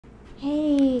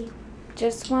Hey,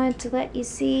 just wanted to let you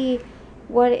see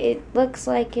what it looks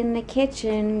like in the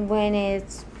kitchen when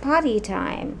it's potty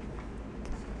time.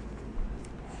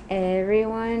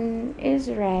 Everyone is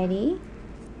ready.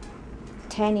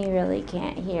 Tenny really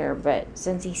can't hear, but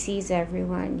since he sees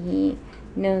everyone, he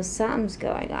knows something's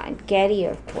going on. Getty,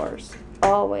 of course,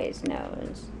 always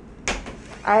knows.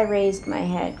 I raised my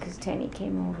head because Tenny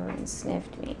came over and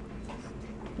sniffed me.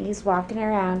 He's walking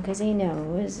around because he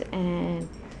knows, and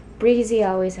Breezy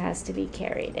always has to be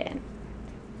carried in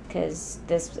because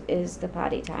this is the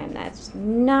potty time. That's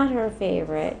not her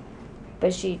favorite,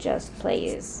 but she just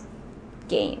plays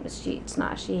games. She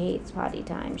hates potty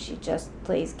time. She just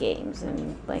plays games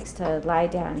and likes to lie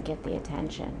down and get the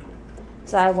attention.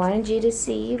 So I wanted you to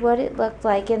see what it looked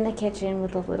like in the kitchen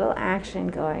with a little action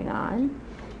going on.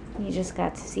 You just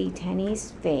got to see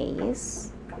Tenny's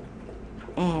face,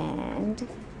 and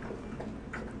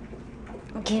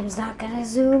Kim's not gonna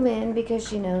zoom in because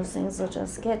she knows things will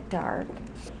just get dark.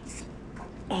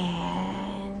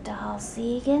 And I'll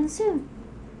see you again soon.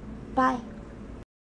 Bye.